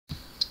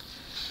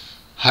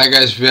Hi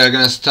guys, we are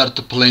gonna start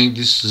playing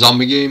this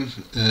zombie game.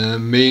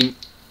 Main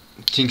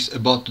things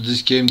about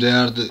this game, they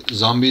are the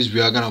zombies.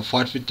 We are gonna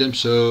fight with them,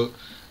 so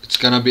it's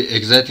gonna be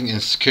exciting and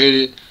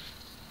scary.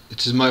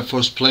 It is my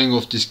first playing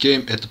of this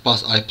game. At the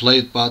past I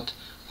played, but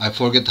I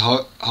forget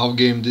how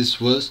game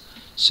this was.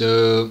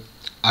 So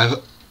I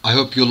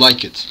hope you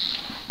like it.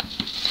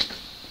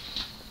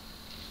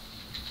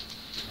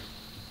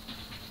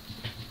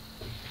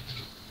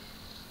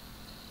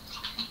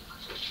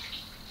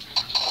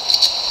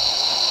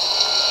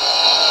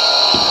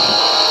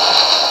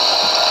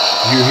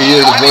 You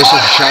hear the voice of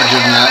a charger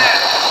now,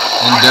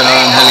 and there are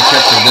a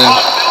helicopter there.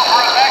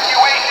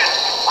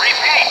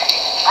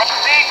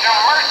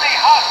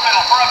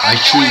 I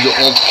choose the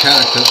old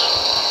character,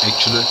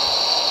 actually.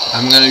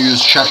 I'm gonna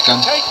use shotgun.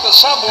 Take the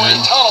subway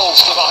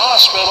tunnels to the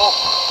hospital.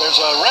 There's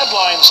a red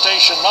line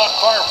station not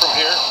far from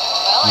here.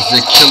 This is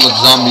a killer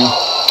zombie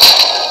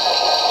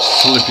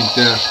sleeping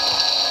there.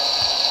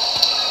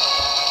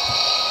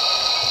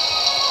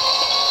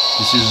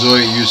 This is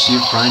Zoe, you see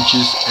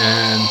Francis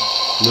and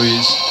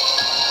Louis.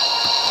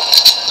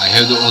 I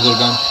have the other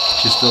gun,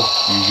 pistol,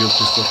 usual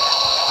pistol.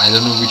 I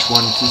don't know which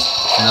one it is.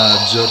 It's not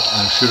absurd,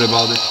 I'm sure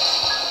about it.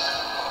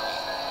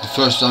 The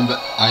first zombie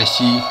I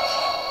see,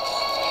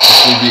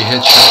 it will be a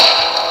headshot.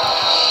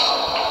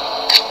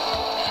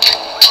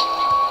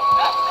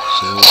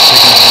 So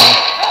second one.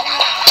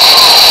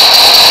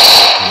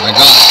 Oh my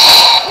god.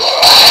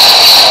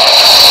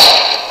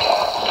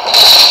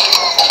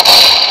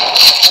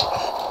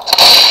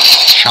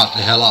 Shut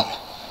the hell up.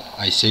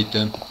 I saved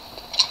them.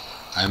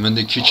 I'm in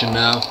the kitchen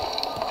now.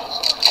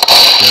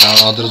 There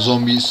are other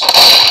zombies.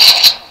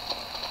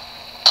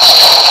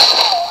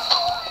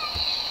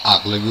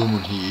 Ugly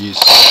woman he is.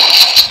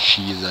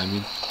 She is, I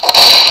mean.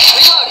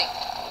 Reloading.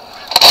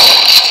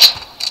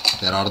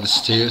 There are the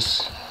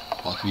stairs,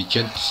 but we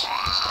can't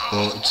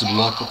go, it's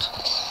blocked.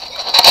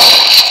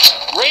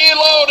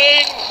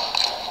 Reloading.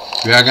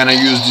 We are gonna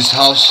use this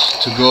house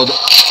to go the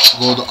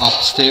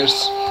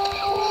upstairs.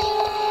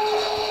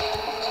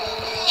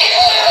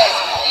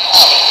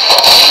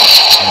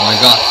 Oh my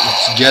god,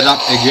 let's get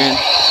up again.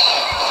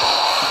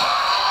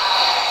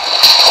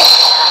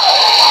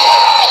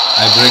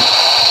 I break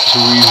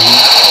too easy.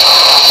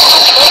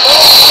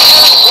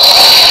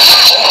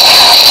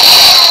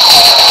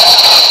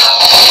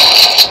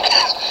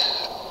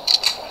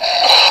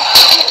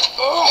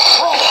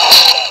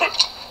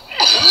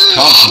 It's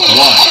constant,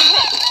 why?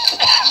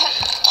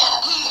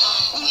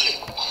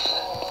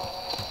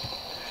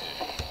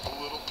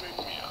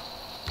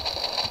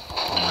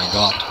 Oh my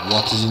god,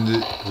 what is in the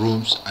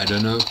rooms? I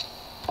don't know.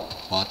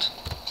 What?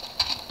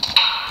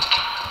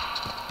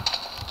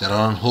 There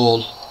are a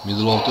hole,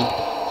 middle of the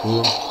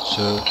room,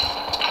 so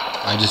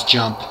I just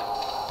jump.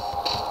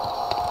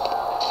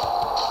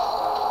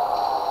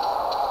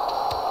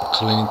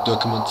 Cleaning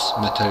documents,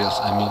 materials,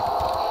 I mean.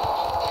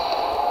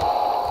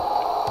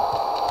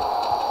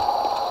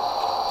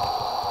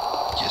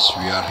 Yes,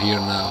 we are here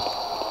now.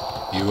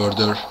 We were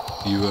there,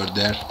 we were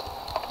there.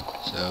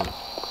 So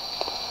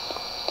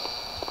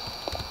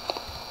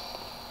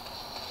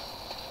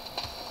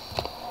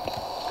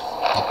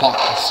a pop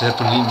is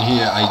happening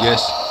here, I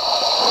guess.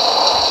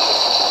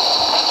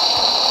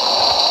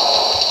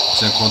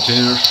 A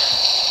container. It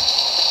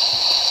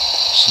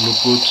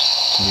looks good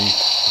to me.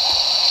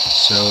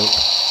 So,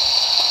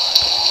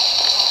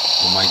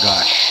 oh my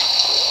gosh.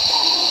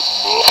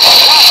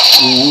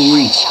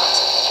 Ooh.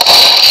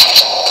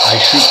 I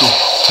shoot the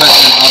fat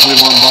and ugly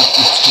one, but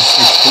it just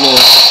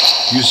explodes.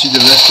 You see the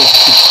rest of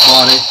its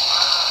body.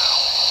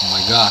 Oh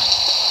my god.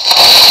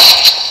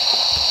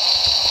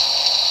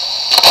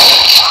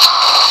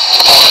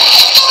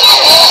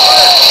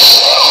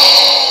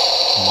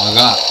 Oh my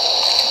god.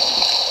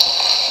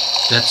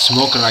 That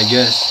smoker, I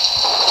guess.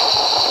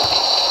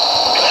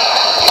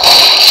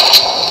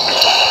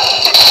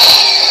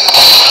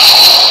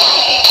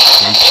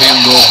 They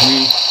can't go off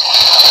me.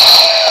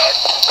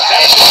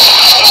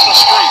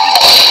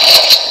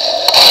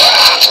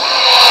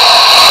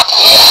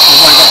 Oh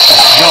my god,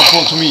 jump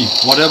onto me.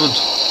 What happened?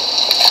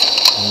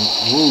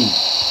 Whoa.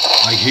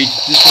 I hate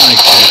this one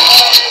actually.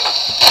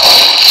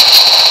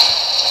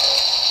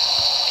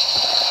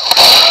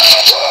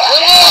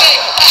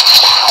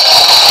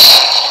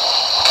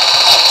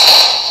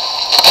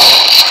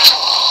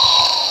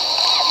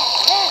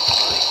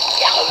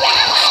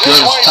 Girl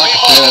is stuck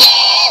there.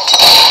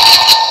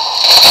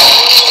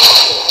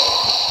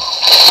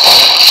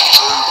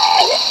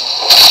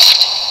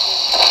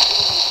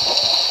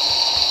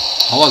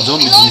 Hava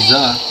zombie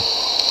bizarre.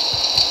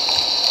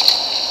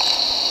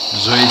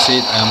 Zoe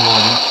said I am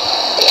loading.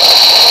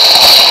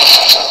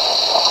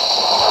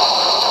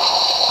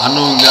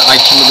 Unknowingly I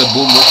killed the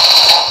boomer.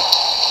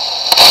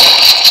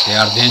 They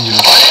are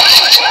dangerous.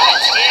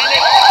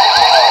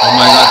 Oh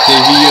my god, they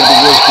hear the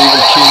voice, they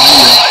will kill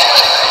you.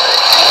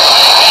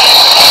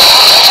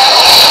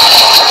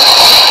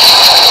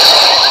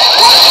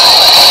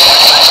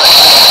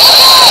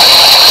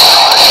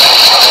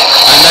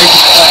 I like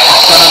it, but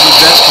it's gonna be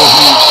bad for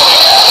me.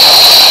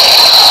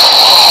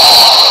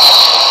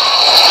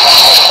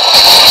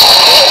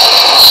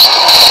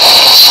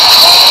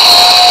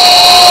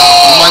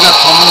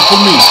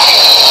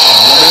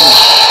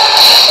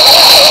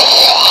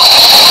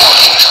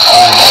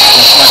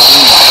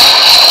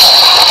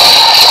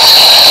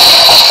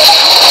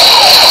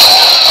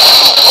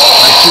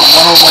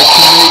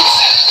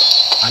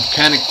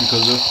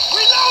 because of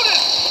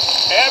Reloaded!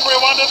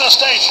 Everyone to the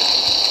station.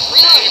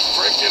 Hey,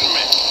 freaking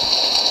man.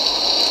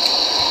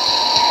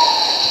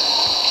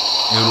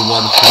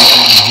 everybody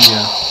freaking in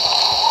here.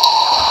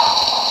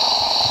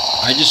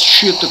 I just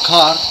shoot the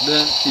car,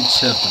 then it's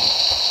happening.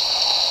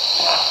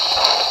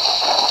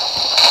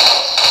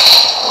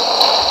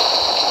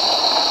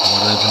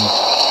 What happened?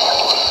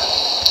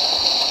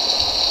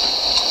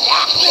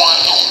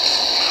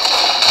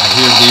 I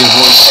hear their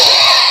voice.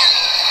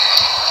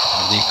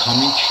 Are they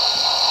coming?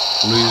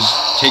 Please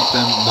take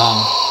them down.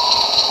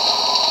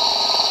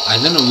 I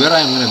don't know where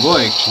I'm gonna go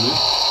actually.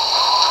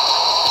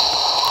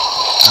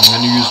 I'm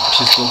gonna use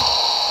pistol.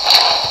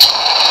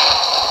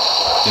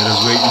 There is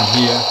way in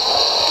here.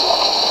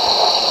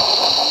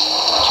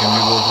 Can we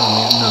go from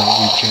here? No,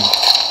 we can't.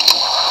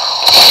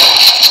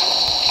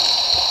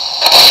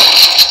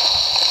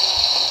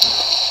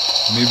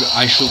 Maybe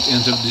I should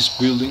enter this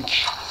building.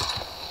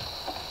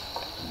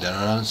 There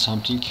are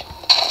something.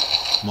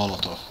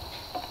 Molotov.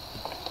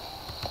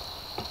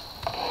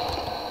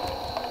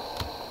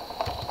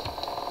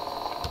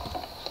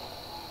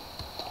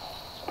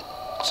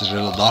 It's a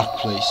really dark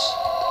place.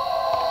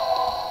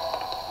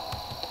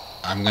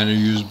 I'm gonna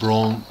use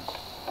brown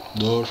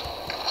door.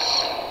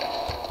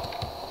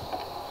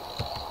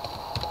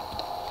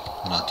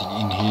 Nothing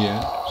in here,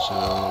 so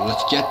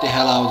let's get the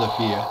hell out of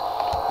here.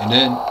 And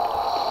then,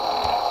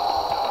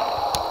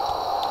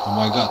 oh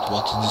my god,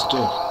 what is this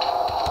door?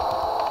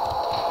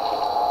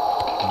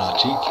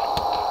 Nothing.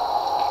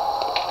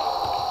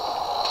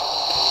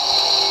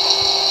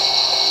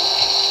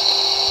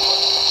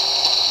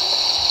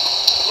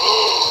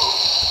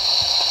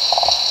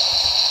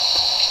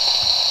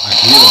 I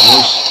hear a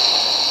voice.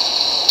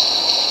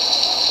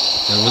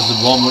 There was the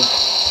bomber.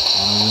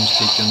 One of them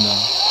take them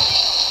down.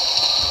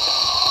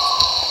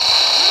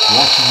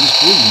 What is this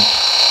building?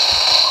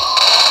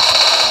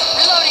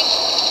 Reloading.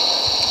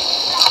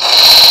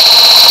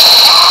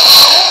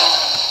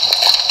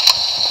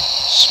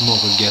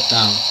 Smoker, get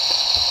down.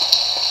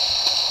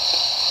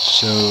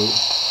 So,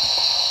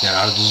 there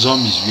are the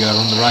zombies. We are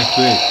on the right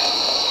way.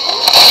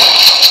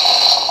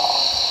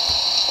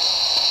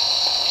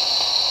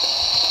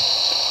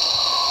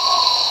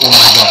 Oh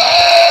my god.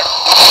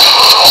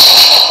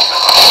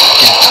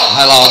 Get the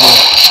hell out of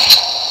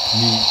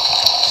me,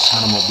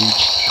 son of a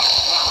bitch.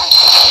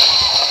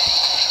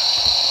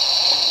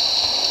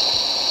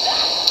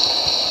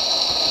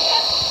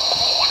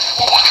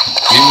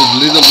 Game is a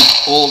little bit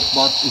old,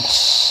 but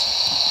it's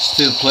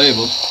still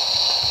playable.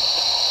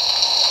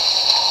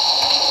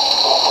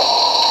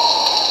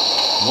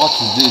 What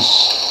is this?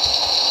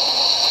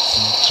 It's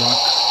a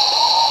truck.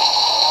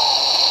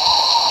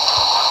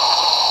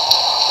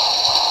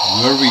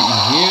 Were we in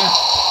here?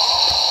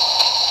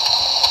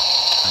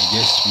 I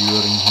guess we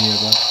were in here,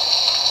 but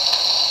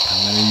I'm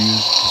gonna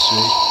use this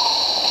way.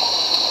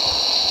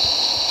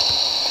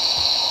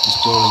 This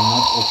door is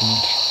not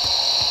opening.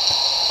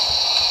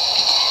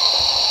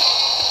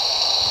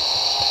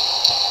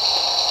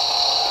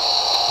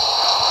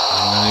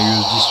 I'm gonna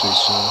use this way,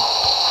 so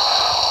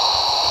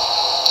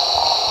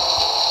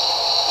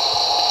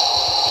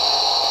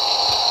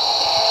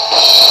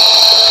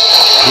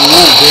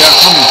oh, they are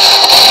coming.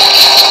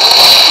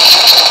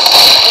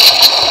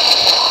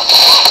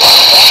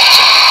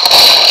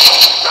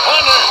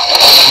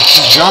 It's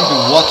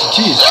jumping, what it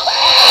is?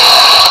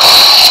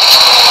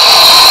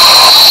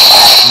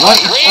 Why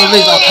it's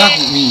always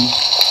attacking me?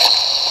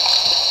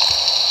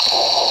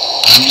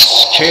 I'm just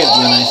scared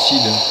when I see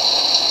them.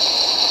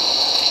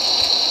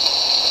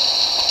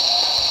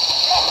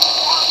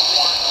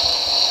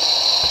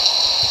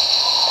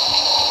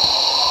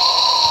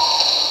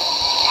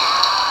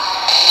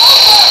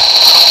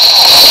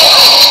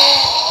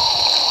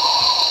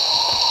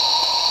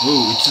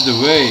 Oh, it's the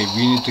way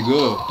we need to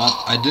go, but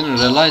I didn't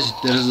realize it.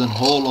 There is a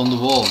hole on the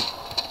wall.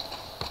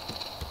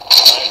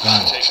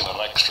 I'm taking an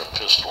extra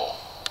pistol.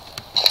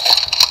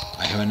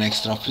 I have an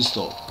extra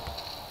pistol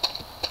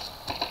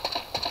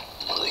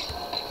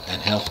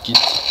and health kit.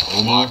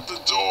 Oh no! Lock the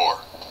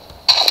door.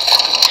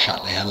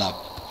 Shut the hell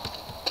up.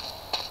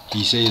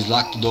 He says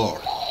lock the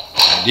door.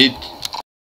 I did.